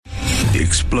The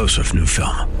explosive new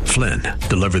film, Flynn,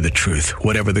 deliver the truth,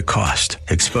 whatever the cost,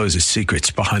 exposes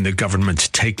secrets behind the government's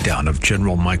takedown of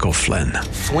General Michael Flynn.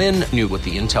 Flynn knew what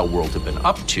the intel world had been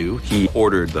up to. He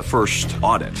ordered the first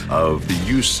audit of the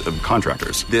use of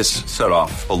contractors. This set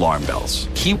off alarm bells.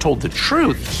 He told the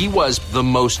truth. He was the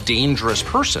most dangerous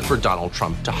person for Donald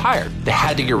Trump to hire. They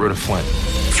had to get rid of Flynn.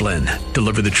 Flynn,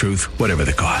 deliver the truth, whatever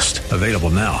the cost. Available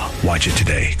now. Watch it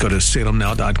today. Go to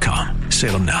salemnow.com.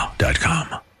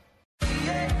 salemnow.com.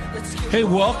 Hey,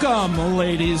 welcome,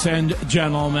 ladies and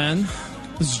gentlemen.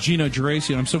 This is Gino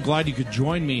Geraci, and I'm so glad you could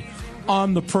join me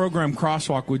on the program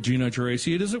Crosswalk with Gino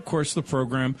Geraci. It is, of course, the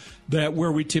program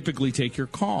where we typically take your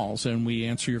calls and we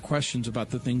answer your questions about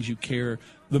the things you care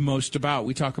the most about.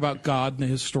 We talk about God and the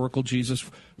historical Jesus.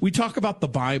 We talk about the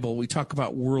Bible. We talk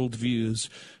about worldviews.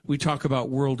 We talk about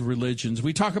world religions.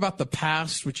 We talk about the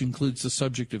past, which includes the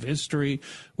subject of history.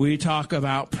 We talk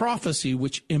about prophecy,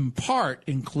 which in part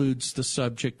includes the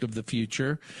subject of the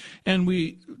future. And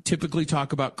we typically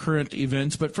talk about current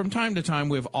events, but from time to time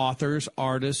we have authors,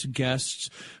 artists, guests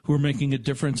who are making a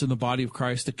difference in the body of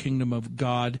Christ, the kingdom of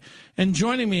God. And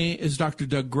joining me is Dr.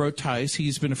 Doug Groothuis.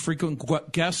 He's been a frequent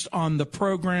guest on the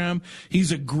program.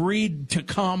 He's agreed to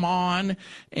come on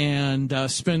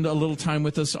and spend a little time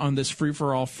with us on this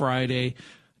Free-for-All Friday.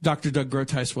 Dr. Doug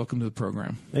Groothuis, welcome to the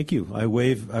program. Thank you. I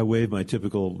waive my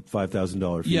typical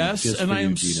 $5,000 fee. Yes, and I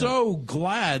am so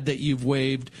glad that you've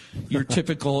waived your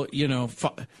typical,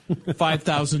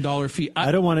 $5,000 fee.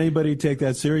 I don't want anybody to take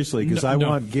that seriously because I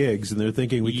want gigs, and they're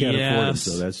thinking we can't afford them,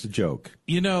 so that's the joke.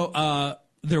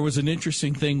 There was an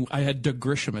interesting thing. I had Doug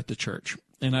Grisham at the church,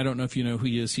 and I don't know if you know who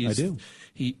he is. I do.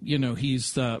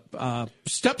 He's the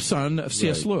stepson of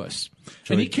C.S. Lewis,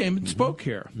 and he came and spoke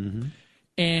here. Mm-hmm.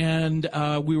 And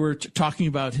we were talking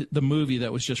about the movie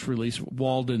that was just released,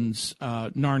 Walden's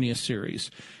Narnia series.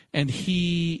 And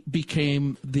he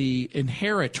became the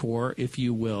inheritor, if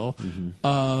you will,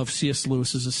 of C.S.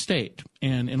 Lewis's estate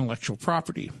and intellectual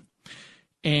property.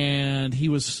 And he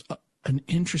was an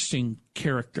interesting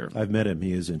character. I've met him.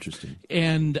 He is interesting.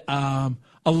 And a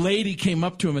lady came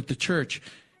up to him at the church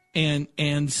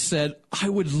and said, I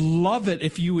would love it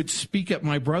if you would speak at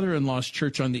my brother-in-law's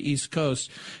church on the East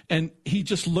Coast. And he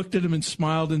just looked at him and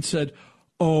smiled and said,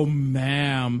 oh,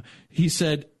 ma'am. He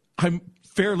said, I'm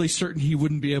fairly certain he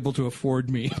wouldn't be able to afford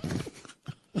me.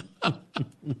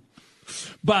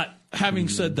 But having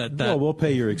said that, well, we'll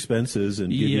pay your expenses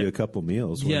and give you a couple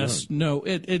meals.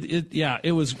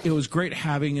 It was great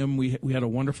having him. We had a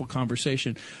wonderful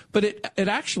conversation, but it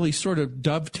actually sort of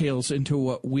dovetails into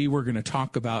what we were going to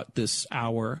talk about this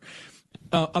hour,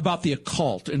 about the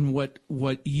occult and what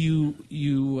you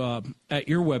at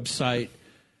your website,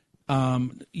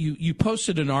 you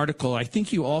posted an article. I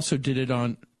think you also did it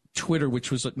on Twitter, which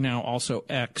was now also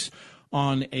X,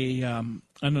 on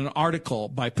an article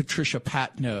by Patricia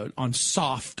Patnode on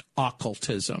soft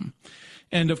occultism.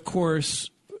 And, of course,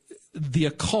 the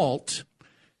occult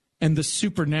and the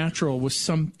supernatural was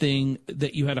something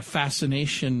that you had a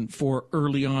fascination for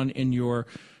early on in your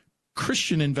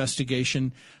Christian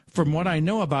investigation. From what I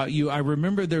know about you, I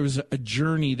remember there was a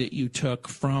journey that you took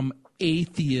from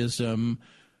atheism,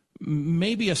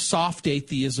 maybe a soft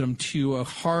atheism, to a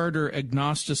harder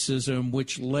agnosticism,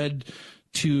 which led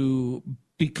to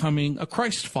becoming a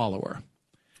Christ follower.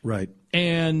 Right.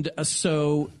 And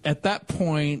so at that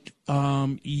point,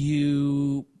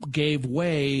 you gave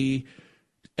way,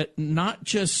 not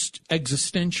just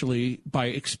existentially by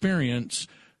experience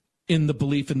in the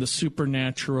belief in the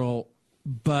supernatural,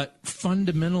 but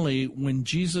fundamentally when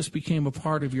Jesus became a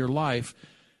part of your life,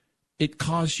 it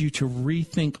caused you to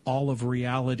rethink all of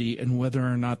reality and whether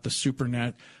or not the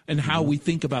supernatural and how we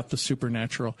think about the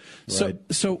supernatural. Right.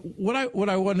 So what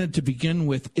I wanted to begin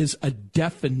with is a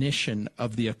definition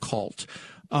of the occult.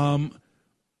 What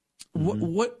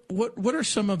are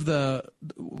some of the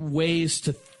ways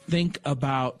to think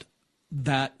about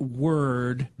that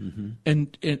word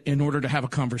and in order to have a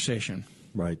conversation?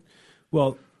 Right.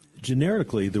 Well,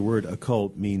 generically, the word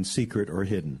occult means secret or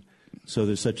hidden. So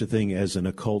there's such a thing as an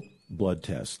occult blood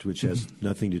test, which has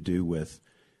nothing to do with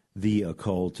the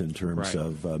occult in terms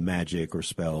of magic or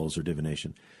spells or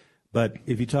divination. But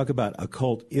if you talk about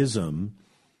occultism,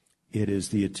 it is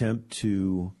the attempt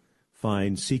to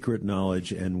find secret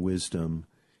knowledge and wisdom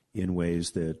in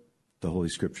ways that the Holy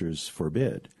Scriptures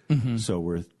forbid. So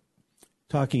we're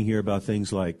talking here about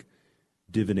things like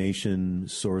divination,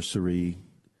 sorcery,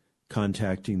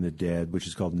 contacting the dead, which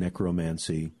is called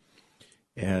necromancy.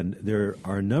 And there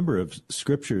are a number of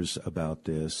scriptures about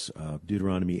this.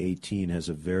 Deuteronomy 18 has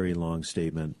a very long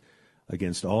statement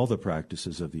against all the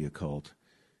practices of the occult.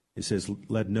 It says,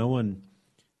 let no one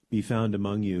be found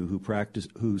among you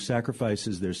who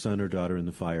sacrifices their son or daughter in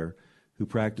the fire, who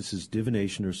practices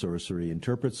divination or sorcery,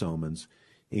 interprets omens,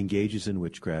 engages in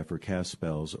witchcraft or casts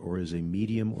spells, or is a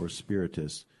medium or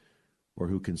spiritist, or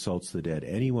who consults the dead.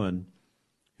 Anyone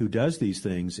who does these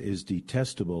things is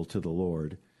detestable to the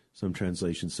Lord. Some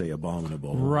translations say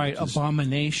abominable. Right,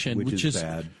 abomination, which is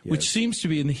bad. Yes. Which seems to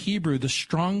be in the Hebrew the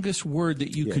strongest word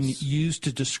that you can use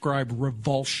to describe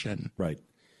revulsion. Right,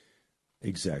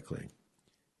 exactly.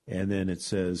 And then it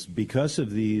says, because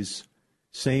of these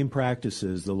same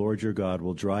practices, the Lord your God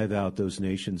will drive out those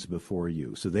nations before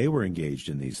you. So they were engaged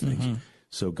in these things. Mm-hmm.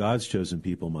 So God's chosen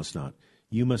people must not.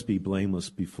 You must be blameless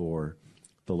before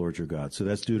the Lord your God. So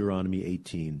that's Deuteronomy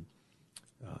 18,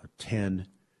 10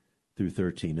 through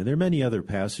 13. And there are many other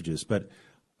passages, but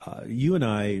you and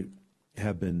I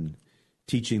have been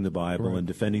teaching the Bible and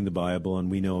defending the Bible, and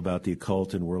we know about the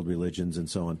occult and world religions and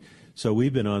so on. So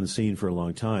we've been on the scene for a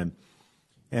long time.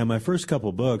 And my first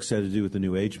couple books had to do with the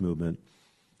New Age movement.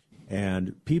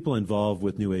 And people involved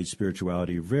with New Age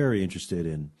spirituality are very interested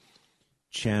in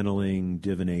channeling,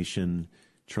 divination,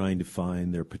 trying to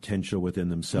find their potential within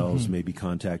themselves, maybe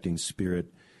contacting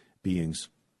spirit beings.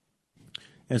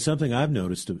 And something I've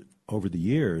noticed over the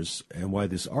years, and why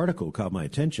this article caught my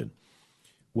attention,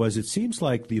 was it seems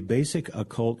like the basic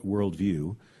occult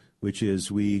worldview, which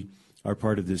is we are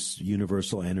part of this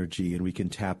universal energy and we can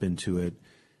tap into it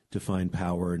to find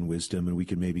power and wisdom, and we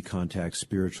can maybe contact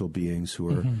spiritual beings who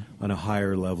are on a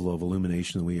higher level of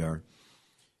illumination than we are.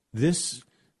 This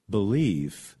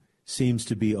belief seems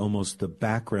to be almost the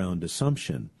background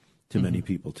assumption to many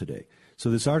people today.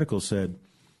 So this article said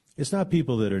it's not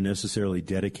people that are necessarily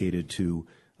dedicated to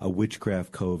a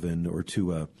witchcraft coven or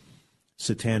to a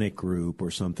satanic group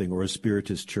or something, or a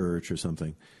spiritist church or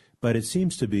something, but it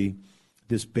seems to be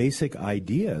this basic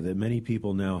idea that many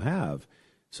people now have.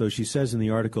 So she says in the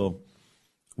article,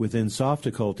 within soft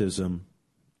occultism,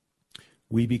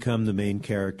 we become the main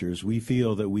characters. We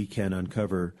feel that we can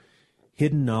uncover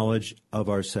hidden knowledge of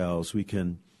ourselves. We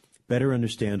can better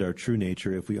understand our true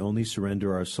nature if we only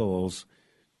surrender our souls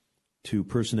to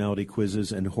personality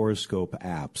quizzes and horoscope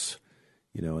apps.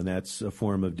 You know, and that's a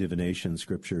form of divination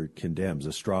Scripture condemns,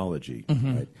 astrology.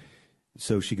 Right?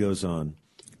 So she goes on,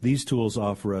 these tools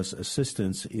offer us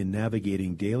assistance in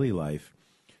navigating daily life,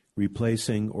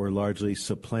 replacing or largely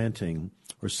supplanting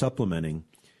or supplementing,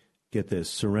 get this,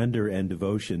 surrender and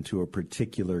devotion to a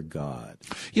particular God.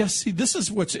 Yes, see, this is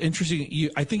what's interesting.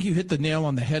 I think you hit the nail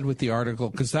on the head with the article,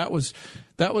 because that was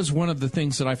one of the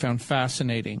things that I found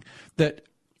fascinating, that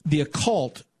the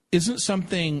occult isn't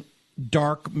something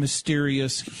dark,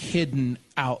 mysterious, hidden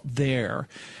out there.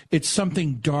 It's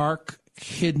something dark,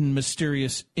 hidden,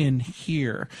 mysterious in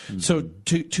here. So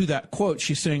to that quote,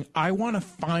 she's saying, I want to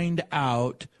find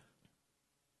out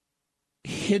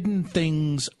hidden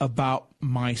things about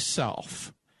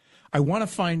myself. I want to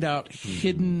find out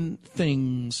hidden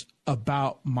things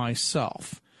about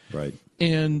myself. Right.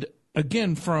 And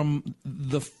again, from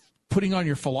the putting on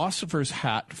your philosopher's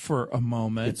hat for a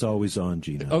moment. It's always on,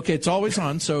 Gino. Okay, it's always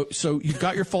on. So you've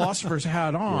got your philosopher's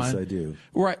hat on. Yes, I do.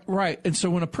 Right. And so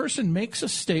when a person makes a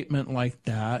statement like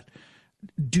that,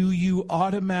 do you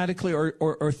automatically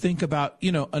or think about,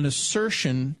 an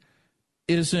assertion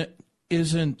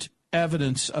isn't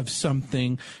evidence of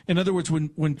something? In other words,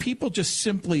 when people just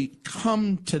simply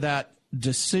come to that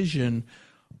decision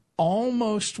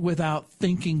almost without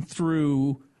thinking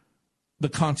through the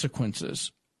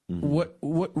consequences,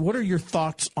 what are your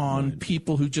thoughts on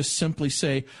people who just simply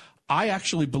say, I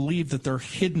actually believe that there are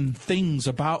hidden things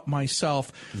about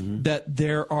myself, that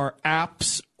there are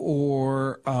apps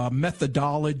or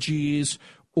methodologies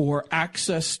or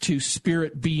access to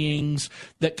spirit beings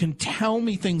that can tell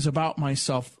me things about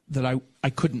myself that I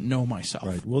couldn't know myself?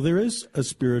 Right. Well, there is a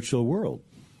spiritual world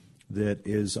that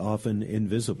is often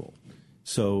invisible.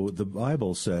 So the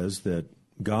Bible says that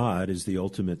God is the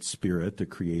ultimate spirit, the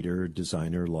creator,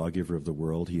 designer, lawgiver of the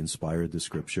world. He inspired the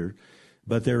Scripture.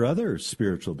 But there are other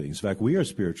spiritual beings. In fact, we are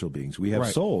spiritual beings. We have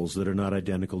souls that are not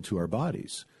identical to our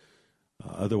bodies.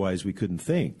 Otherwise, we couldn't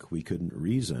think, we couldn't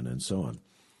reason, and so on.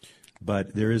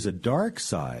 But there is a dark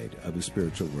side of the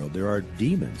spiritual world. There are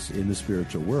demons in the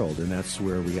spiritual world, and that's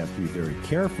where we have to be very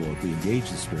careful if we engage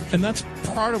the spiritual world. And that's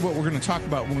part of what we're going to talk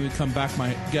about when we come back.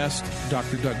 My guest,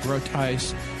 Dr. Doug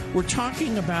Groothuis, we're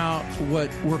talking about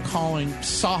what we're calling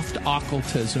soft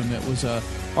occultism. It was an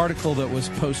article that was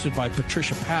posted by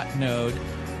Patricia Patnode,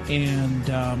 and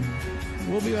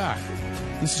we'll be back.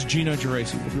 This is Gino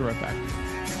Geraci. We'll be right back.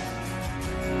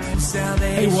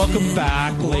 Hey, welcome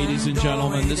back, ladies and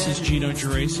gentlemen. This is Gino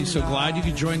Geraci. So glad you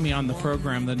could join me on the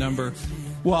program. The number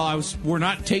Well, we're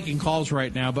not taking calls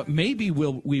right now, but maybe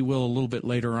we will a little bit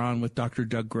later on with Dr.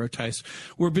 Doug Groothuis.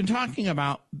 We've been talking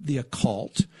about the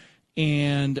occult,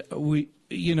 and we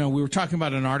were talking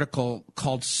about an article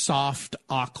called Soft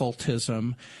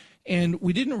Occultism, and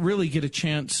we didn't really get a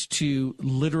chance to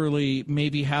literally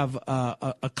maybe have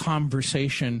a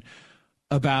conversation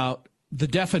about the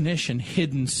definition: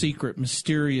 hidden, secret,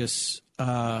 mysterious,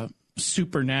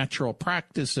 supernatural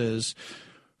practices,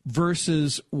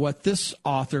 versus what this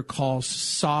author calls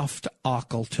soft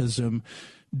occultism.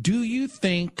 Do you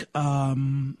think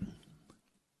that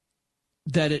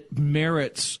it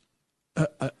merits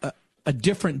a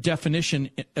different definition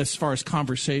as far as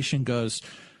conversation goes?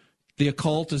 The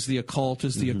occult is the occult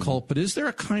is the occult, but is there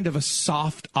a kind of a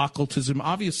soft occultism?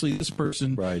 Obviously, this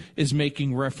person is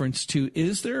making reference to,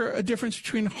 is there a difference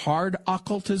between hard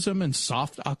occultism and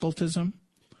soft occultism?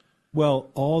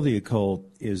 Well, all the occult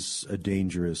is a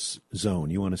dangerous zone.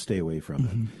 You want to stay away from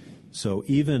it. So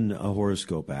even a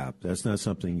horoscope app, that's not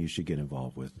something you should get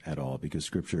involved with at all, because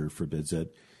Scripture forbids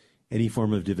it. Any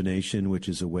form of divination, which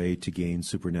is a way to gain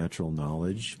supernatural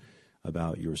knowledge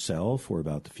about yourself or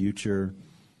about the future,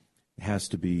 has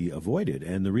to be avoided.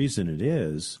 And the reason it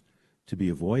is to be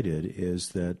avoided is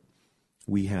that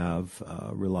we have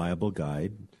a reliable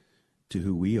guide to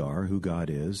who we are, who God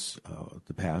is,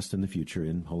 the past and the future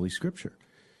in Holy Scripture.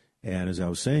 And as I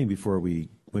was saying before we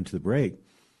went to the break,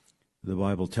 the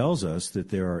Bible tells us that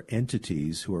there are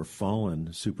entities who are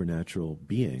fallen supernatural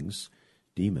beings,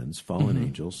 demons, fallen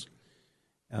angels.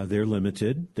 They're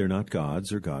limited. They're not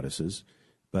gods or goddesses,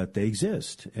 but they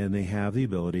exist, and they have the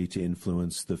ability to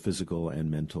influence the physical and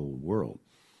mental world.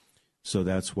 So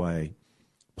that's why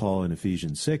Paul in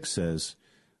Ephesians 6 says,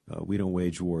 we don't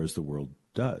wage war as the world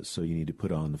does. So you need to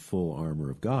put on the full armor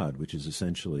of God, which is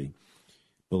essentially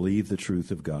believe the truth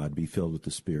of God, be filled with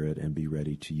the Spirit, and be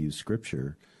ready to use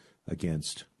Scripture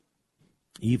against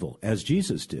evil, as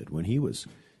Jesus did when he was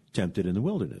tempted in the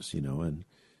wilderness. In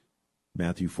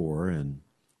Matthew 4 and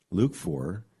Luke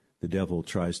 4, the devil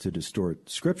tries to distort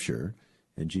Scripture,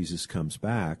 and Jesus comes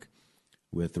back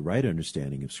with the right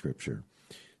understanding of Scripture.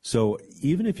 So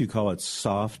even if you call it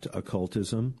soft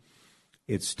occultism,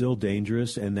 it's still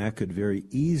dangerous, and that could very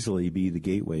easily be the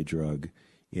gateway drug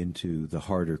into the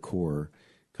harder core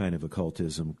kind of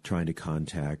occultism, trying to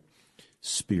contact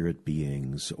spirit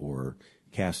beings or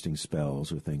casting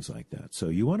spells or things like that. So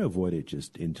you want to avoid it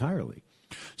just entirely.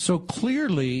 So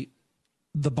clearly,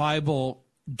 the Bible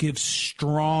gives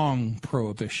strong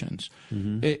prohibitions.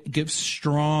 It gives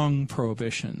strong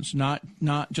prohibitions, not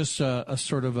just a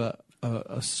sort of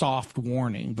a soft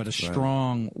warning, but a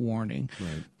strong warning.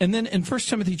 And then in 1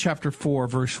 Timothy chapter 4,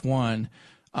 verse 1,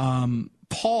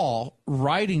 Paul,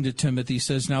 writing to Timothy,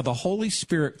 says, "Now the Holy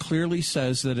Spirit clearly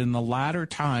says that in the latter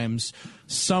times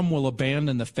some will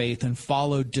abandon the faith and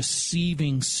follow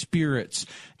deceiving spirits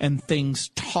and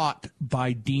things taught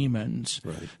by demons."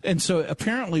 And so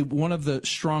apparently one of the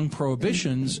strong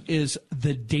prohibitions is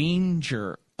the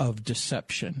danger of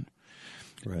deception.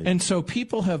 And so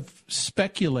people have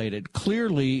speculated.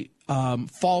 Clearly,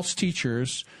 false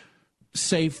teachers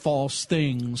say false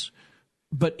things.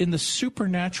 But in the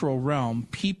supernatural realm,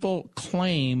 people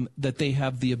claim that they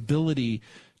have the ability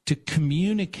to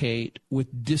communicate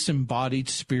with disembodied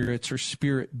spirits or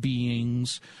spirit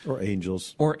beings. Or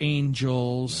angels.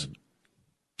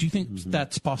 Do you think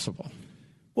that's possible?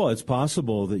 Well, it's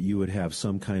possible that you would have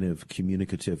some kind of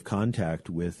communicative contact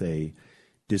with a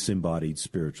disembodied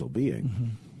spiritual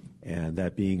being. And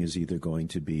that being is either going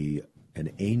to be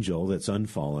an angel that's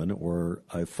unfallen or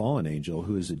a fallen angel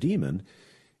who is a demon.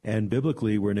 And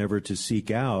biblically, we're never to seek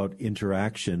out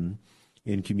interaction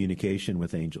in communication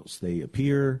with angels. They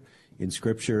appear in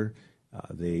Scripture.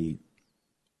 They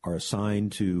are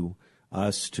assigned to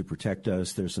us to protect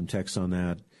us. There's some text on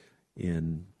that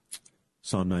in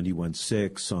Psalm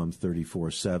 91:6, Psalm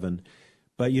 34:7.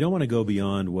 But you don't want to go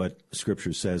beyond what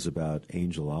Scripture says about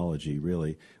angelology,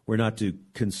 really. We're not to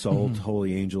consult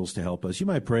holy angels to help us. You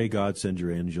might pray, God, send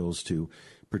your angels to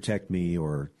protect me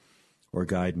or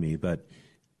guide me. But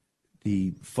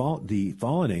the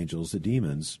fallen angels, the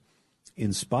demons,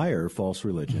 inspire false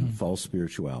religion, false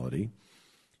spirituality,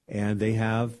 and they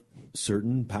have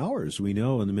certain powers. We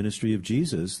know in the ministry of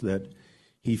Jesus that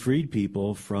he freed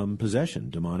people from possession,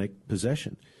 demonic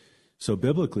possession. So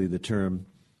biblically, the term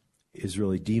is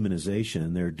really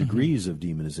demonization. There are degrees of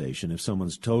demonization. If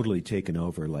someone's totally taken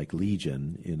over, like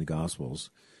Legion in the Gospels,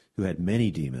 who had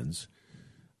many demons,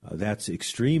 that's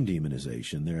extreme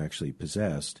demonization. They're actually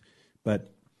possessed.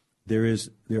 But there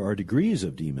are degrees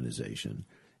of demonization.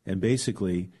 And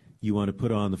basically, you want to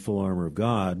put on the full armor of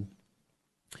God,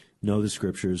 know the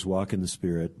Scriptures, walk in the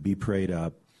Spirit, be prayed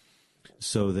up,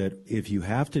 So that if you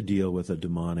have to deal with a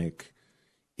demonic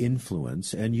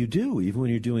influence, and you do, even when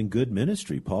you're doing good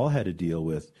ministry, Paul had to deal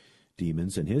with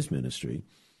demons in his ministry.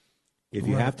 If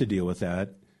you have to deal with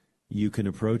that, you can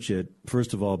approach it,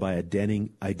 first of all, by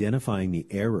identifying the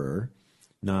error,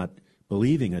 not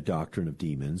believing a doctrine of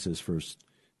demons, as First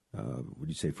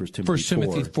Timothy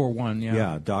 4:1, yeah.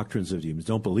 Yeah, doctrines of demons.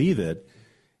 Don't believe it,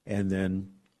 and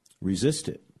then resist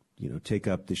it. Take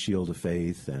up the shield of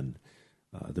faith and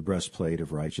the breastplate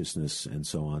of righteousness and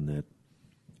so on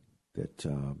that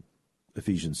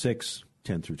Ephesians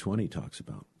 6:10-20 talks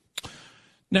about.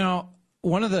 Now,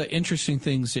 one of the interesting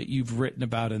things that you've written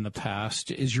about in the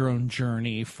past is your own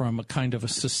journey from a kind of a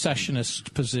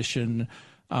secessionist position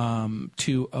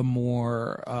to a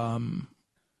more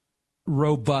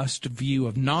robust view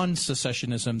of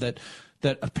non-secessionism,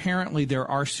 that apparently there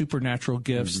are supernatural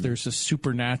gifts. Mm-hmm. There's a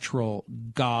supernatural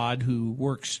God who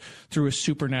works through a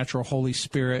supernatural Holy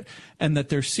Spirit, and that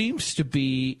there seems to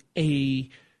be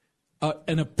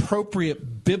an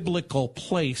appropriate biblical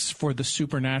place for the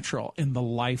supernatural in the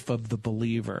life of the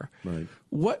believer. Right.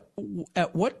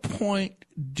 At what point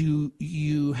do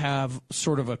you have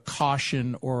sort of a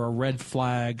caution or a red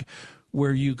flag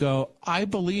where you go, I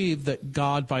believe that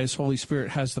God by his Holy Spirit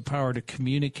has the power to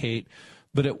communicate,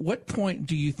 but at what point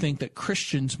do you think that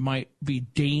Christians might be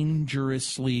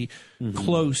dangerously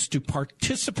close to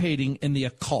participating in the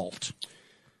occult?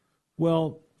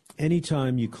 Well,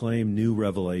 anytime you claim new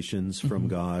revelations from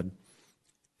God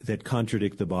that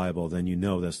contradict the Bible, then you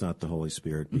know that's not the Holy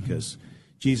Spirit, because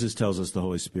Jesus tells us the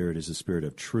Holy Spirit is a spirit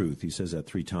of truth. He says that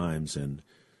 3 times in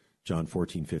John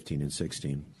 14, 15, and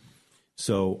 16.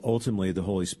 So ultimately, the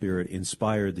Holy Spirit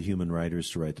inspired the human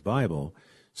writers to write the Bible.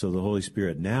 So the Holy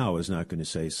Spirit now is not going to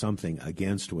say something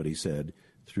against what he said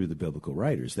through the biblical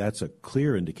writers. That's a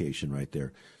clear indication right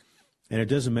there. And it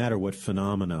doesn't matter what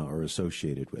phenomena are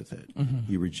associated with it.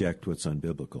 You reject what's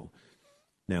unbiblical.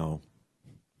 Now,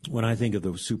 when I think of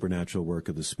the supernatural work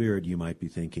of the Spirit, you might be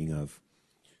thinking of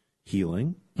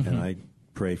healing, and I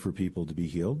pray for people to be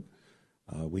healed.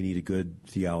 We need a good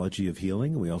theology of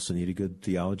healing. We also need a good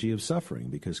theology of suffering,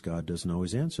 because God doesn't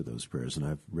always answer those prayers, and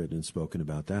I've written and spoken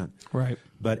about that. Right.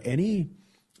 But any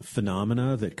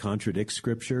phenomena that contradicts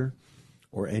Scripture,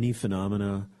 or any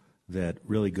phenomena that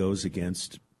really goes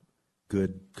against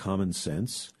good common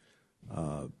sense,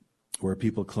 where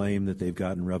people claim that they've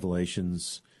gotten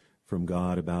revelations from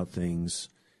God about things,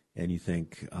 and you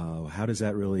think, how does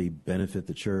that really benefit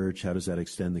the church? How does that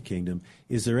extend the kingdom?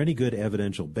 Is there any good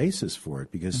evidential basis for it?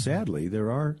 Because sadly,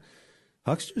 there are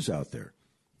hucksters out there.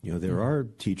 There are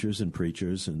teachers and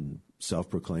preachers and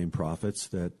self-proclaimed prophets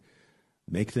that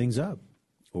make things up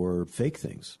or fake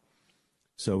things.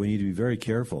 So we need to be very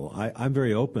careful. I'm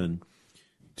very open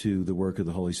to the work of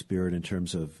the Holy Spirit in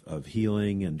terms of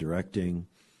healing and directing,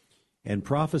 and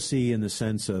prophecy in the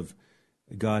sense of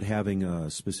God having a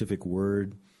specific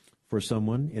word for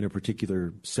someone in a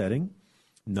particular setting,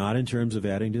 not in terms of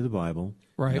adding to the Bible,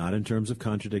 not in terms of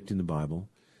contradicting the Bible.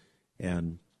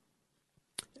 And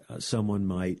someone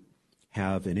might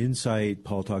have an insight.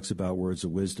 Paul talks about words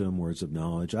of wisdom, words of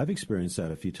knowledge. I've experienced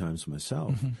that a few times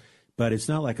myself. But it's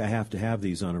not like I have to have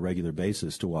these on a regular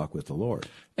basis to walk with the Lord.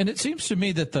 And it seems to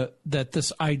me that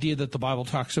this idea that the Bible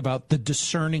talks about, the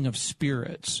discerning of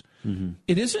spirits,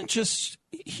 it isn't just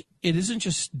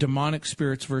demonic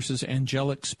spirits versus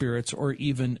angelic spirits, or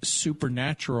even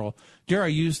supernatural. Dare I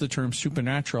use the term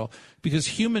supernatural? Because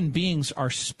human beings are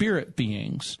spirit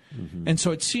beings. And so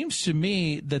it seems to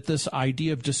me that this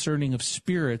idea of discerning of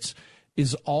spirits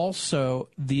is also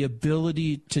the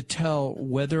ability to tell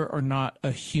whether or not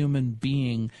a human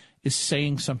being is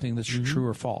saying something that's true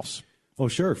or false. Oh,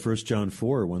 sure. 1 John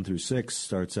 4, 1-6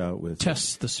 starts out with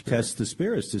test the spirit. Test the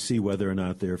spirits to see whether or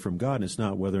not they're from God. And it's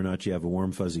not whether or not you have a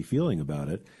warm, fuzzy feeling about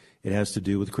it. It has to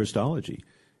do with Christology.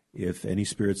 If any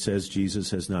spirit says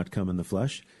Jesus has not come in the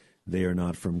flesh, they are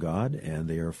not from God, and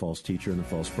they are a false teacher and a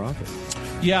false prophet.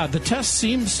 Yeah, the test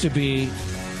seems to be,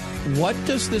 what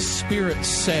does this spirit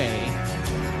say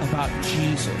about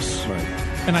Jesus? Right.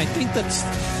 And I think that's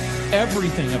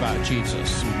everything about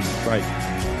Jesus. Right.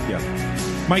 Yeah.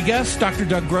 My guest, Dr.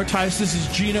 Doug Groothuis. This is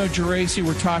Gino Geraci.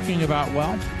 We're talking about,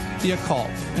 well, the occult.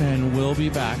 And we'll be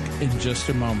back in just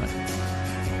a moment.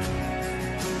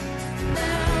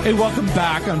 Hey, welcome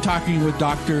back. I'm talking with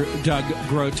Dr. Doug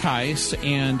Groothuis.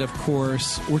 And, of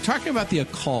course, we're talking about the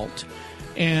occult.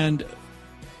 And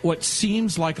what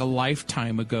seems like a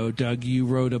lifetime ago, Doug, you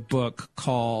wrote a book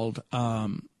called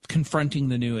Confronting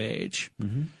the New Age.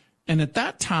 And at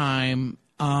that time,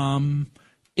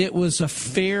 it was a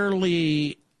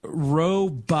fairly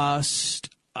robust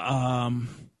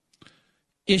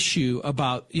issue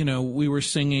about, we were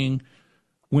singing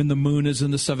when the moon is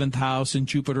in the seventh house and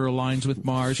Jupiter aligns with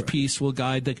Mars, peace will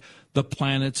guide the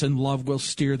planets and love will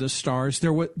steer the stars.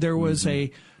 There was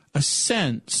a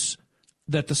sense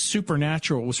that the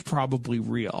supernatural was probably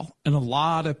real, and a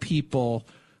lot of people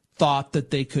thought that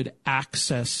they could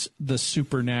access the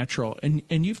supernatural.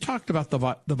 And you've talked about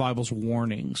the Bible's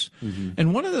warnings.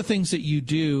 And one of the things that you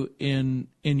do in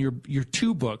your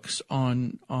two books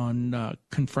on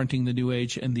confronting the New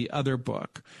Age and the other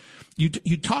book,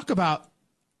 you talk about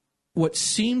what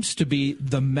seems to be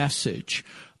the message.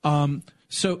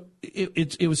 So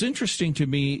it was interesting to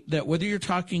me that whether you're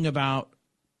talking about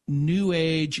New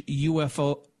Age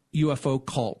UFO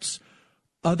cults,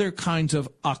 other kinds of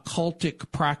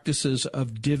occultic practices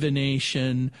of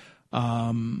divination,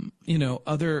 I'm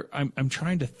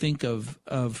trying to think of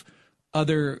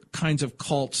other kinds of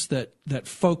cults that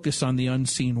focus on the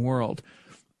unseen world.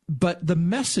 But the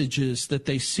messages that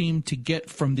they seem to get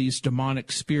from these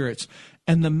demonic spirits,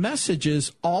 and the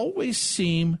messages always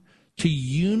seem to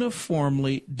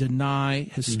uniformly deny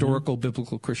historical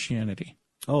biblical Christianity.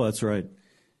 Oh, that's right.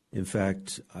 In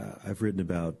fact, I've written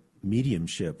about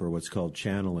mediumship, or what's called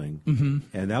channeling,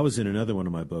 and that was in another one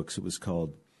of my books. It was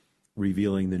called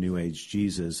Revealing the New Age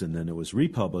Jesus, and then it was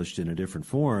republished in a different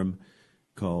form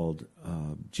called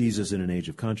Jesus in an Age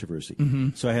of Controversy.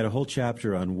 So I had a whole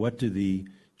chapter on what do the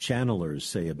channelers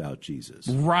say about Jesus.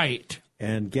 Right.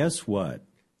 And guess what?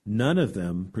 None of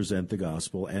them present the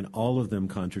gospel, and all of them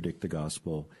contradict the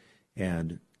gospel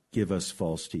and give us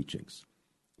false teachings.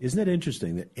 Isn't it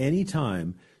interesting that any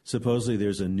time supposedly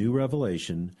there's a new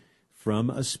revelation from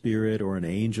a spirit or an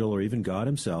angel or even God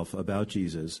himself about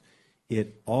Jesus,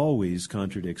 it always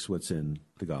contradicts what's in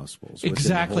the Gospels, what's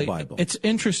exactly. in the whole Bible. It's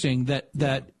interesting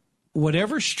that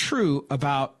whatever's true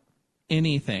about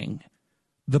anything,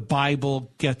 the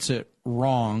Bible gets it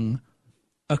wrong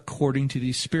according to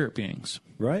these spirit beings.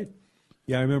 Right.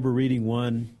 Yeah, I remember reading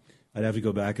one. I'd have to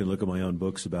go back and look at my own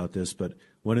books about this, but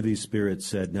one of these spirits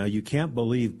said, now you can't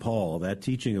believe Paul, that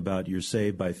teaching about you're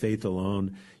saved by faith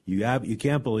alone. You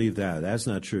can't believe that. That's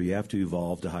not true. You have to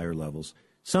evolve to higher levels.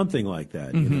 Something like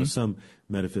that, some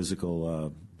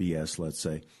metaphysical BS, let's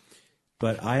say.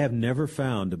 But I have never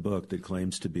found a book that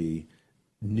claims to be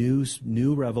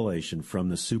new revelation from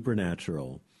the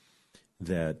supernatural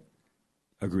that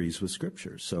agrees with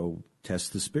Scripture. So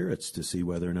test the spirits to see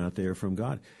whether or not they are from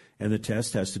God. And the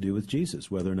test has to do with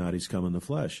Jesus, whether or not he's come in the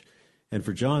flesh. And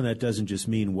for John, that doesn't just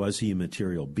mean was he a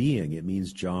material being. It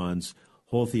means John's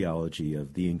whole theology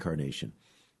of the incarnation.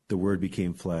 The Word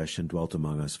became flesh and dwelt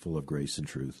among us, full of grace and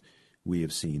truth. We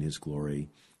have seen his glory.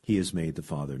 He has made the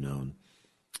Father known.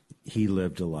 He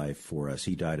lived a life for us.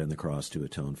 He died on the cross to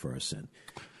atone for our sin.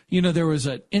 There was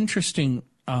an interesting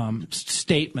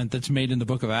statement that's made in the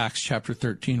book of Acts, chapter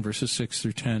 13, verses 6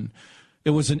 through 10. It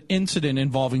was an incident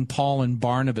involving Paul and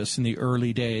Barnabas in the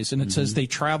early days, and it says they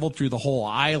traveled through the whole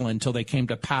island till they came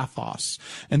to Paphos.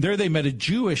 And there they met a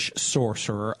Jewish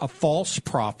sorcerer, a false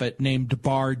prophet named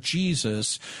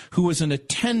Bar-Jesus, who was an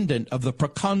attendant of the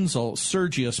proconsul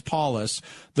Sergius Paulus.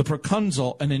 The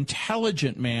proconsul, an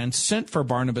intelligent man, sent for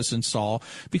Barnabas and Saul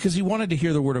because he wanted to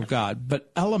hear the word of God.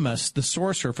 But Elymas, the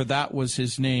sorcerer, for that was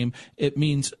his name, it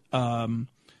means,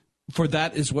 for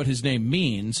that is what his name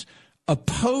means,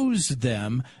 opposed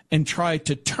them and tried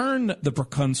to turn the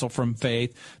proconsul from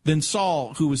faith. Then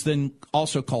Saul, who was then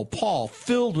also called Paul,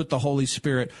 filled with the Holy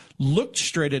Spirit, looked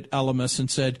straight at Elymas and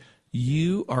said,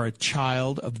 "You are a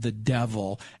child of the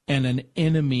devil and an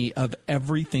enemy of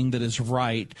everything that is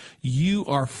right. You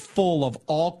are full of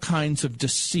all kinds of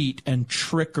deceit and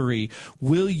trickery.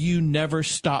 Will you never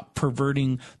stop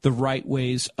perverting the right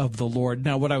ways of the Lord?"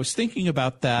 Now, what I was thinking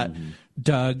about that,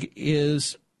 Doug,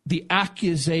 is the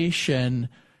accusation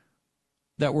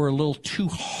that we're a little too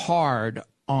hard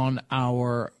on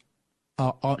our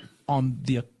on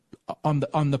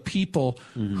the people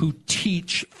who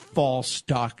teach false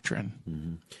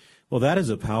doctrine. Well, that is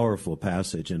a powerful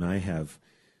passage, and I have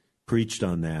preached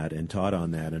on that and taught on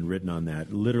that and written on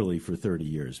that literally for 30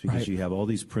 years because you have all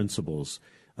these principles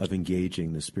of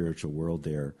engaging the spiritual world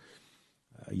there.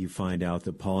 You find out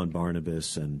that Paul and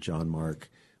Barnabas and John Mark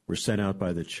were sent out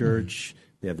by the church.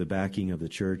 They have the backing of the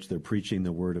church. They're preaching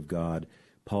the word of God.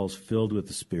 Paul's filled with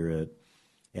the Spirit,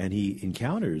 and he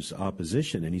encounters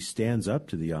opposition, and he stands up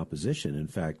to the opposition. In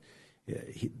fact,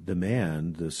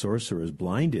 the sorcerer, is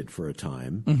blinded for a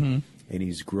time, and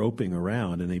he's groping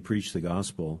around, and they preach the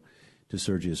gospel to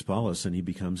Sergius Paulus, and he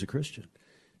becomes a Christian.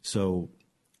 So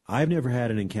I've never had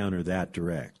an encounter that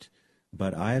direct,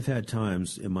 but I've had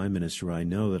times in my ministry where I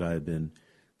know that I've been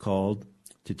called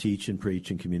to teach and preach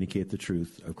and communicate the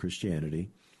truth of Christianity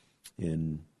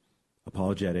in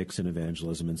apologetics and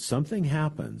evangelism, and something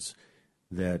happens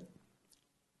that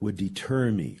would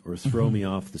deter me or throw me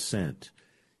off the scent.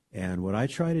 And what I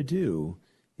try to do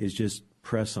is just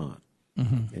press on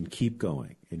and keep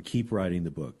going and keep writing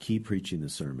the book, keep preaching the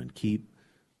sermon, keep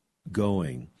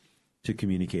going to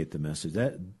communicate the message.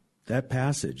 That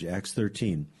passage, Acts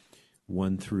 13,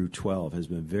 1 through 12, has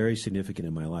been very significant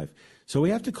in my life. So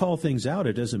we have to call things out.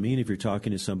 It doesn't mean if you're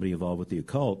talking to somebody involved with the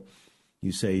occult,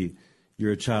 you say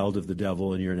you're a child of the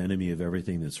devil and you're an enemy of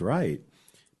everything that's right.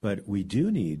 But we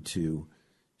do need to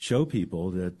show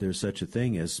people that there's such a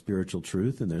thing as spiritual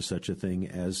truth and there's such a thing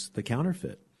as the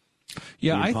counterfeit.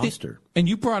 Yeah, the I imposter. think, and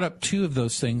you brought up two of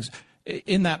those things.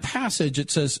 In that passage, it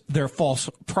says they're false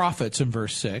prophets in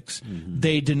verse 6.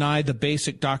 They deny the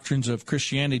basic doctrines of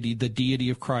Christianity, the deity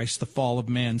of Christ, the fall of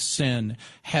man, sin,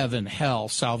 heaven, hell,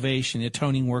 salvation, the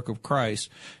atoning work of Christ.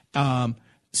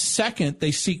 Second,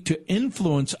 they seek to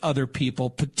influence other people,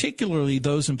 particularly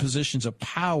those in positions of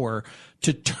power,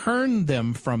 to turn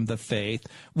them from the faith,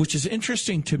 which is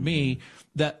interesting to me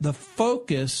that the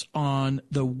focus on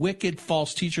the wicked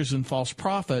false teachers and false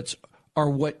prophets are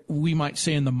what we might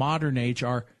say in the modern age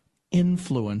are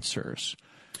influencers.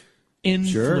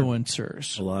 Influencers.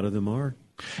 Sure. A lot of them are.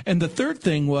 And the third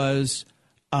thing was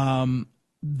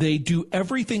they do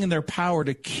everything in their power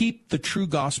to keep the true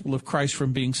gospel of Christ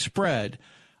from being spread,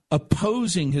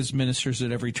 opposing his ministers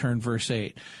at every turn, verse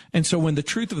 8. And so when the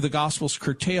truth of the gospel is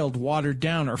curtailed, watered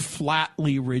down, or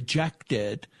flatly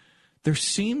rejected, there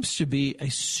seems to be a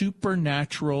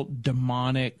supernatural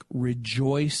demonic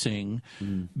rejoicing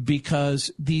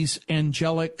because these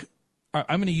angelic,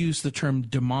 I'm going to use the term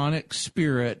demonic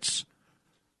spirits,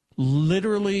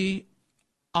 literally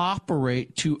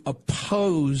operate to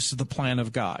oppose the plan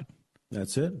of God.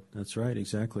 That's it. That's right.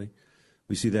 Exactly.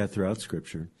 We see that throughout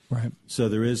Scripture. Right. So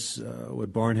there is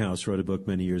what Barnhouse wrote a book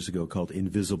many years ago called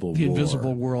Invisible War. The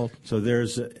Invisible World. So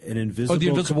there's an invisible... Oh, the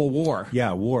Invisible War.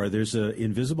 Yeah, war. There's an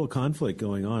invisible conflict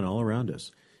going on all around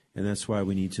us. And that's why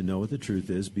we need to know what the truth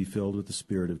is, be filled with the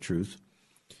Spirit of truth,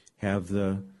 have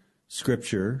the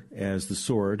Scripture as the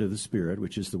sword of the Spirit,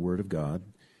 which is the Word of God,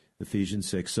 Ephesians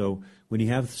 6. So when you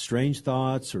have strange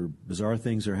thoughts or bizarre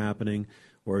things are happening,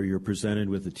 or you're presented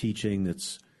with a teaching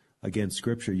that's against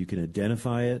Scripture, you can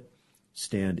identify it,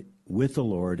 stand with the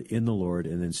Lord, in the Lord,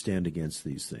 and then stand against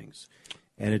these things.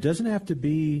 And it doesn't have to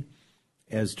be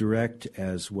as direct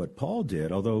as what Paul did,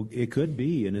 although it could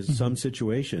be in some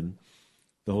situation.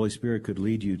 The Holy Spirit could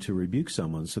lead you to rebuke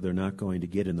someone so they're not going to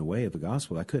get in the way of the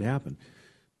gospel. That could happen.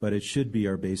 But it should be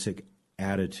our basic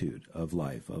attitude of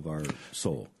life, of our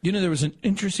soul. You know, there was an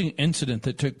interesting incident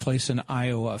that took place in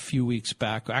Iowa a few weeks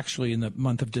back, actually in the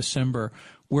month of December,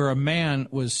 where a man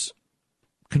was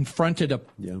confronted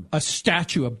a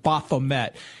statue of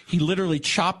Baphomet. He literally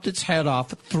chopped its head off,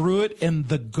 threw it in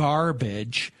the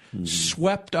garbage,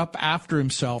 swept up after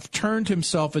himself, turned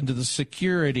himself into the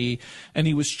security, and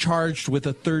he was charged with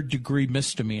a third-degree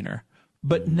misdemeanor.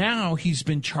 But now he's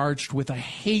been charged with a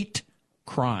hate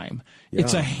crime. Yeah.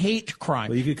 It's a hate crime.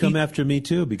 Well, you could come after me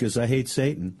too because I hate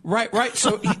Satan. Right.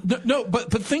 So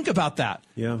but think about that.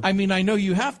 Yeah. I mean, I know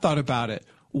you have thought about it.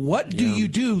 What do you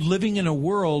do living in a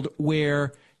world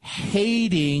where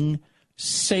hating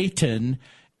Satan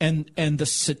and the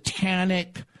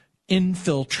satanic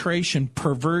infiltration,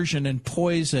 perversion, and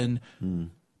poison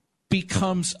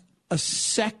becomes a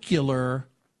secular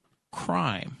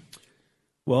crime?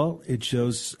 Well, it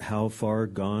shows how far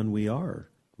gone we are,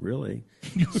 really.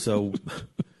 So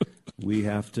we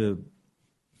have to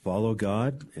follow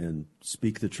God and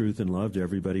speak the truth in love to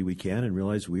everybody we can and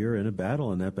realize we are in a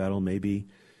battle, and that battle may be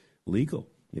legal.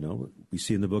 You know, we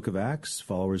see in the book of Acts,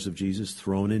 followers of Jesus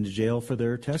thrown into jail for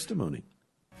their testimony.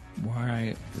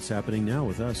 Right. It's happening now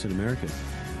with us in America.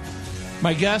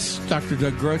 My guest, Dr.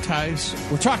 Doug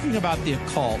Groothuis, we're talking about the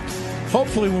occult.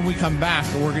 Hopefully when we come back,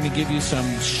 we're going to give you some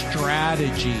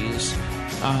strategies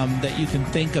that you can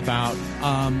think about.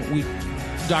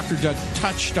 Dr. Doug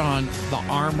touched on the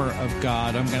armor of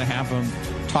God. I'm going to have him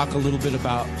talk a little bit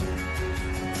about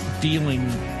dealing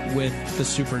with the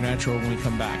supernatural when we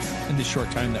come back in the short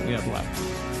time that we have left.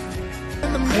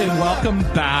 Hey, welcome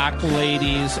back,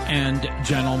 ladies and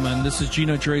gentlemen. This is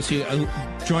Gino Geraci.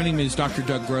 Joining me is Dr.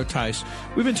 Doug Groothuis.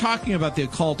 We've been talking about the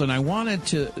occult, and I wanted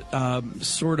to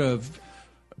sort of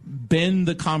bend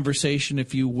the conversation,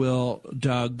 if you will,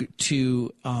 Doug,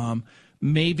 to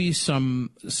maybe some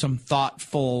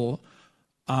thoughtful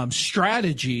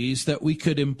strategies that we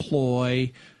could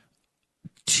employ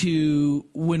to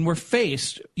when we're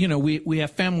faced. You know, we have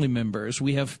family members,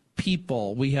 we have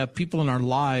people in our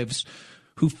lives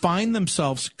who find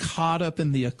themselves caught up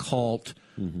in the occult.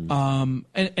 Mm-hmm.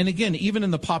 And again, even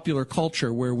in the popular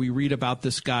culture where we read about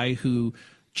this guy who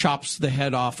chops the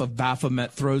head off of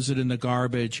Baphomet, throws it in the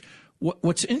garbage.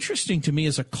 What's interesting to me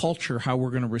is a culture, how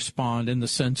we're going to respond in the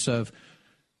sense of,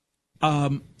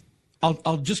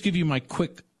 I'll just give you my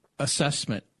quick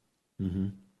assessment. Mm-hmm.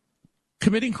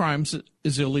 Committing crimes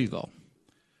is illegal.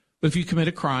 But if you commit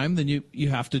a crime, then you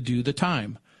have to do the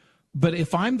time. But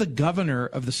if I'm the governor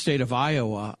of the state of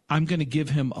Iowa, I'm going to give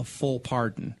him a full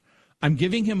pardon. I'm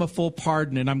giving him a full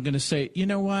pardon, and I'm going to say, you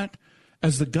know what?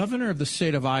 As the governor of the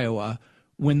state of Iowa,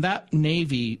 when that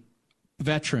Navy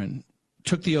veteran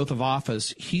took the oath of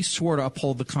office, he swore to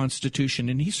uphold the Constitution,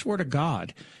 and he swore to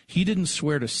God. He didn't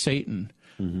swear to Satan.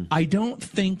 Mm-hmm. I don't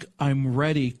think I'm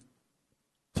ready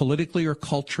politically or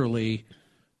culturally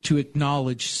to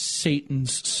acknowledge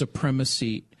Satan's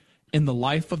supremacy in the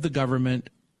life of the government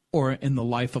or in the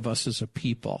life of us as a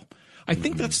people. I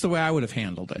think that's the way I would have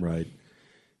handled it. Right.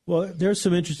 Well, there's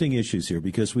some interesting issues here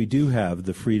because we do have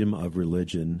the freedom of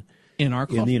religion in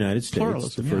the United States,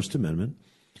 pluralism, the First Amendment.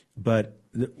 But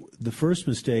the first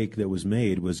mistake that was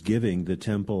made was giving the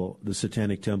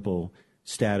Satanic Temple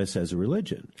status as a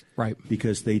religion. Right.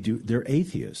 Because they're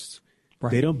atheists.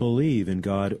 Right. They don't believe in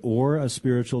God or a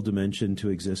spiritual dimension to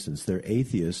existence. They're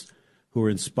atheists who are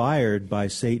inspired by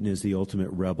Satan as the ultimate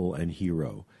rebel and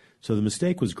hero. So the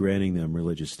mistake was granting them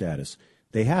religious status.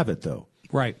 They have it, though.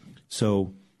 Right.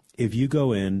 So if you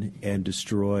go in and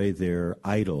destroy their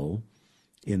idol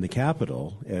in the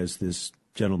Capitol, as this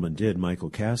gentleman did, Michael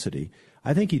Cassidy,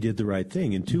 I think he did the right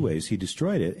thing in two ways. He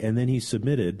destroyed it, and then he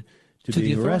submitted to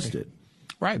being arrested.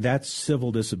 Right. That's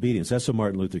civil disobedience. That's what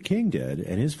Martin Luther King did,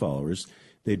 and his followers.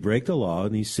 They'd break the law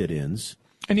in these sit-ins.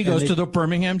 And he goes to the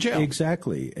Birmingham jail.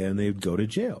 Exactly, and they'd go to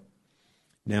jail.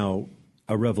 Now,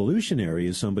 a revolutionary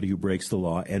is somebody who breaks the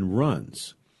law and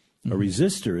runs. Mm-hmm. A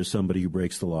resistor is somebody who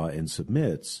breaks the law and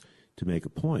submits to make a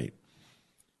point.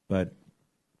 But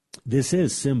this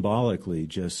is symbolically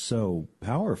just so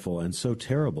powerful and so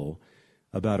terrible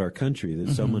about our country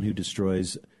that someone who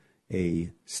destroys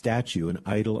a statue, an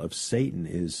idol of Satan,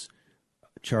 is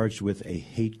charged with a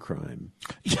hate crime.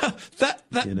 Yeah,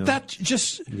 that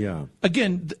just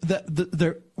again.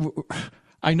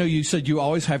 I know you said you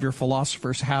always have your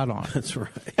philosopher's hat on. That's right.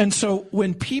 And so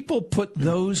when people put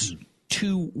those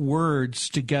two words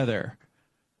together,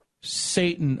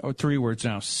 Satan, or three words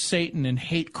now, Satan and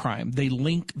hate crime, they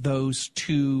link those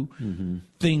two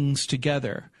things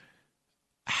together.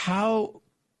 How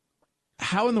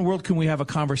in the world can we have a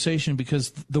conversation?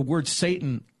 Because the word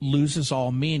Satan loses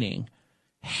all meaning.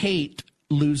 Hate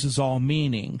loses all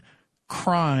meaning.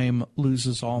 Crime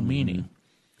loses all meaning.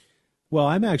 Well,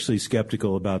 I'm actually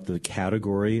skeptical about the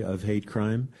category of hate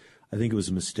crime. I think it was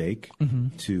a mistake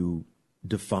to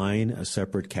define a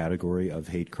separate category of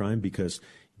hate crime, because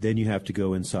then you have to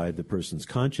go inside the person's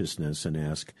consciousness and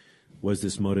ask, was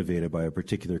this motivated by a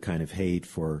particular kind of hate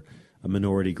for a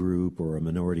minority group or a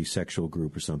minority sexual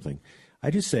group or something?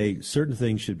 I just say certain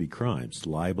things should be crimes.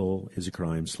 Libel is a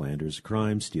crime. Slander is a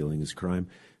crime. Stealing is a crime.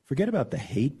 Forget about the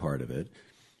hate part of it.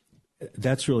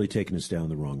 That's really taking us down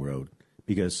the wrong road,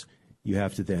 because you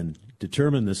have to then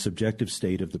determine the subjective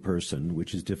state of the person,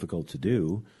 which is difficult to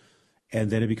do, and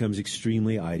then it becomes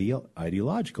extremely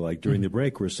ideological. Like during the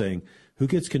break, we're saying, who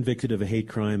gets convicted of a hate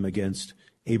crime against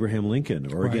Abraham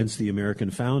Lincoln or against the American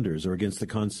founders or against the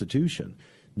Constitution?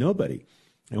 Nobody.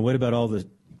 And what about all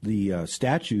the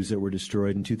statues that were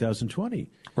destroyed in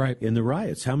 2020 in the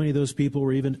riots? How many of those people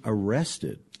were even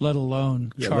arrested? Let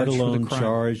alone charged for the crime.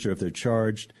 Charged, or if they're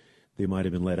charged, they might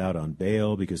have been let out on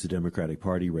bail because the Democratic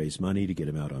Party raised money to get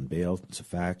them out on bail. It's a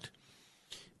fact.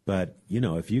 But,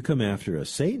 if you come after a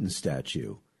Satan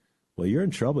statue, well, you're in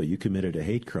trouble. You committed a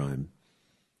hate crime.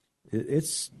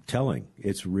 It's telling.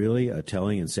 It's really a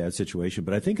telling and sad situation.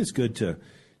 But I think it's good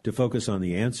to focus on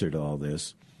the answer to all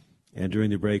this. And during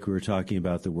the break, we were talking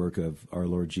about the work of our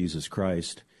Lord Jesus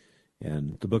Christ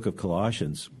and the book of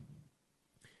Colossians.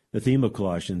 The theme of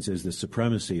Colossians is the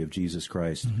supremacy of Jesus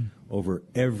Christ over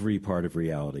every part of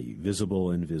reality,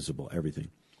 visible, invisible, everything.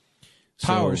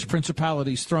 Powers,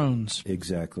 principalities, thrones.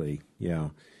 Exactly, yeah.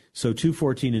 So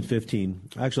 2:14 and 15,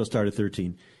 actually I'll start at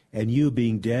 13. And you,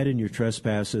 being dead in your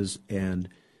trespasses and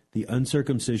the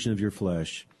uncircumcision of your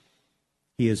flesh,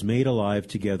 he has made alive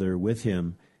together with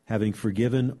him, having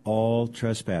forgiven all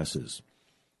trespasses.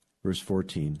 Verse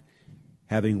 14,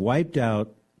 having wiped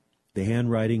out the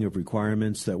handwriting of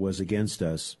requirements that was against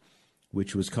us,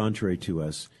 which was contrary to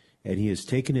us, and he has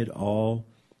taken it all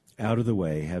out of the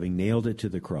way, having nailed it to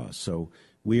the cross. So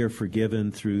we are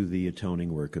forgiven through the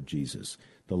atoning work of Jesus.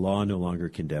 The law no longer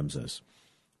condemns us.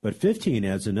 But 15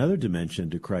 adds another dimension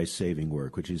to Christ's saving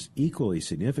work, which is equally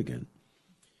significant.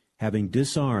 Having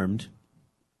disarmed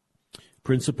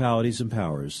principalities and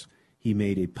powers, he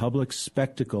made a public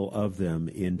spectacle of them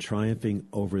in triumphing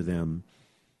over them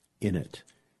in it.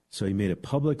 So he made a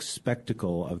public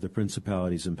spectacle of the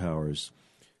principalities and powers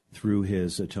through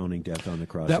his atoning death on the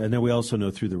cross. And then we also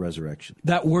know through the resurrection.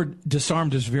 That word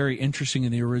disarmed is very interesting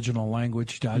in the original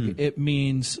language, Doug. It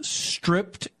means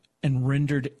stripped and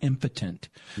rendered impotent.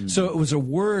 So it was a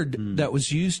word that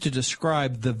was used to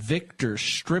describe the victor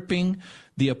stripping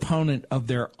the opponent of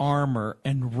their armor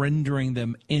and rendering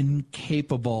them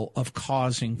incapable of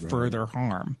causing further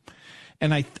harm.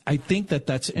 And I think that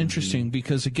that's interesting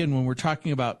because, again, when we're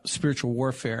talking about spiritual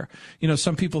warfare,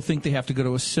 some people think they have to go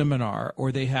to a seminar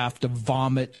or they have to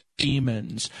vomit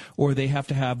demons or they have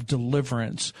to have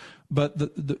deliverance. But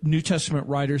the New Testament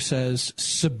writer says,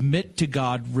 submit to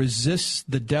God, resist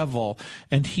the devil,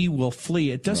 and he will flee.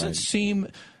 It doesn't seem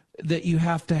that you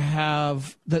have to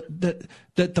have that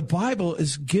the Bible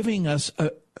is giving us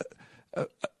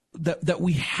that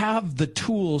we have the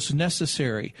tools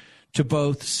necessary to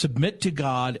both submit to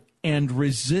God and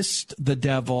resist the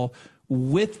devil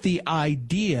with the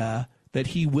idea that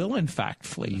he will in fact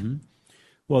flee.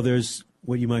 Well, there's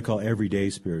what you might call everyday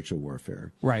spiritual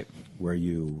warfare. Right. Where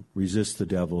you resist the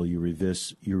devil, you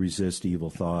resist evil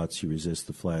thoughts, you resist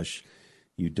the flesh,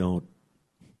 you don't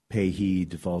pay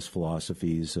heed to false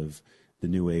philosophies of the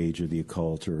New Age or the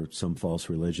occult or some false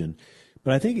religion.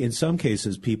 But I think in some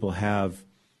cases people have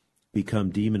become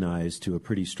demonized to a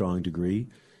pretty strong degree.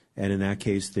 And in that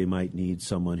case, they might need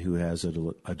someone who has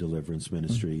a deliverance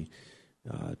ministry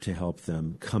to help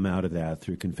them come out of that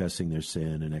through confessing their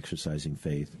sin and exercising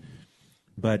faith.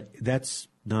 But that's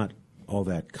not all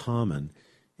that common.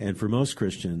 And for most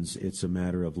Christians, it's a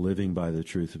matter of living by the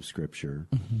truth of Scripture,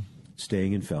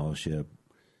 staying in fellowship,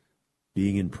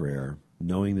 being in prayer,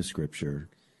 knowing the Scripture,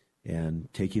 and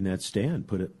taking that stand.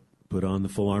 Put on the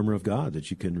full armor of God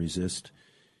that you can resist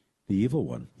the evil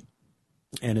one.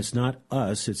 And it's not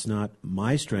us, it's not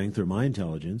my strength or my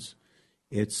intelligence,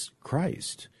 it's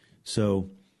Christ. So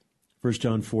 1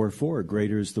 John 4:4,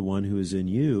 greater is the one who is in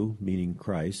you, meaning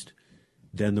Christ,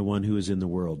 than the one who is in the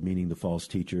world, meaning the false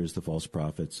teachers, the false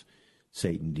prophets,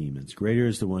 Satan, demons. Greater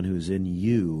is the one who is in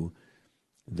you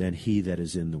than he that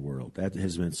is in the world. That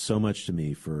has meant so much to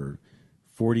me for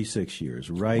 46 years.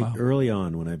 Early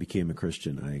on when I became a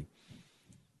Christian, I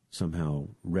somehow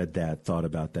read that, thought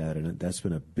about that, and that's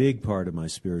been a big part of my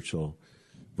spiritual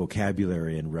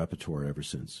vocabulary and repertoire ever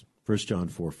since. 1 John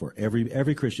 4:4.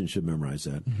 Every Christian should memorize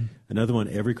that. Another one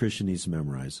every Christian needs to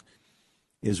memorize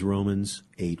is Romans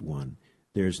 8:1.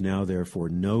 There's now, therefore,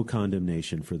 no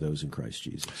condemnation for those in Christ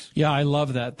Jesus. Yeah, I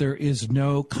love that. There is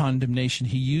no condemnation.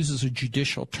 He uses a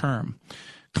judicial term.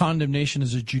 Condemnation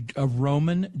is a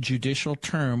Roman judicial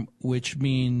term, which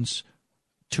means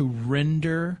to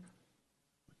render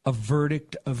a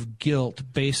verdict of guilt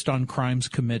based on crimes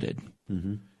committed.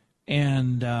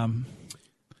 And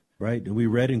right. And we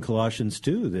read in Colossians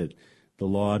 2 that the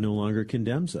law no longer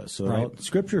condemns us. So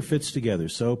Scripture fits together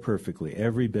so perfectly.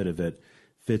 Every bit of it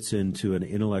fits into an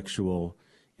intellectual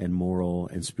and moral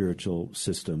and spiritual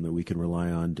system that we can rely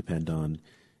on, depend on,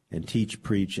 and teach,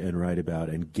 preach, and write about,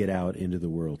 and get out into the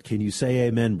world. Can you say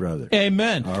amen, brother?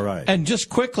 Amen. All right. And just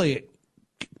quickly,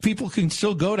 people can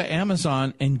still go to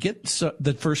Amazon and get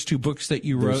the first two books that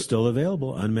you wrote. They're still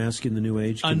available. Unmasking the New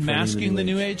Age, Unmasking the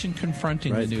New Age, and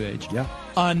Confronting the New Age. Yeah.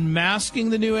 Unmasking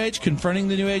the New Age, Confronting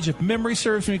the New Age. If memory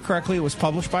serves me correctly, it was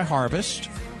published by Harvest.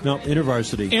 No,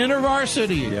 InterVarsity.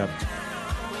 InterVarsity. Yep.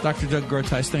 Dr. Doug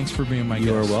Groteis, thanks for being my guest.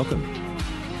 You are welcome.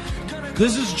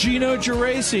 This is Gino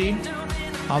Geraci.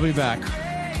 I'll be back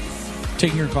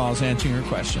taking your calls, answering your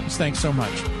questions. Thanks so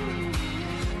much.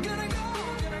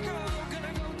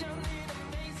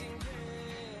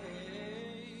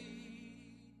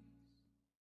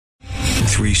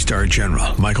 Three-star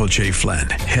General Michael J. Flynn,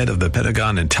 head of the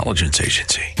Pentagon Intelligence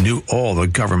Agency, knew all the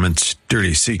government's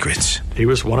dirty secrets. He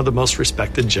was one of the most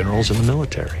respected generals in the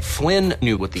military. Flynn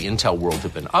knew what the intel world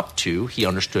had been up to. He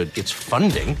understood its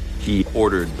funding. He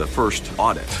ordered the first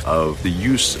audit of the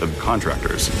use of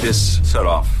contractors. This set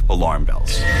off alarm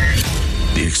bells.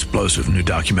 The explosive new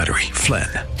documentary, Flynn,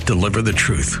 Deliver the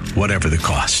Truth, Whatever the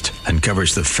Cost,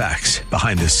 uncovers the facts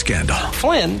behind this scandal.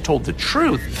 Flynn told the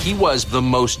truth. He was the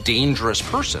most dangerous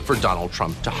person for Donald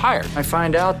Trump to hire. I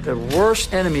find out the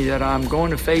worst enemy that I'm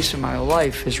going to face in my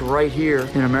life is right here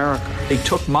in America. They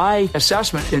took my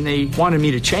assessment and they wanted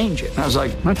me to change it. And I was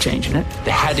like, I'm not changing it.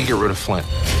 They had to get rid of Flynn.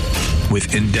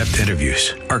 With in-depth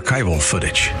interviews, archival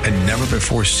footage, and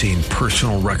never-before-seen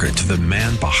personal records of the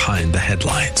man behind the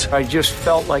headlines. I just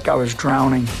felt like I was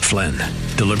drowning. Flynn,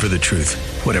 Deliver the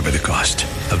Truth, Whatever the Cost.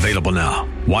 Available now.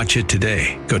 Watch it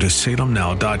today. Go to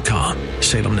salemnow.com.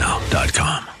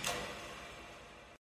 salemnow.com.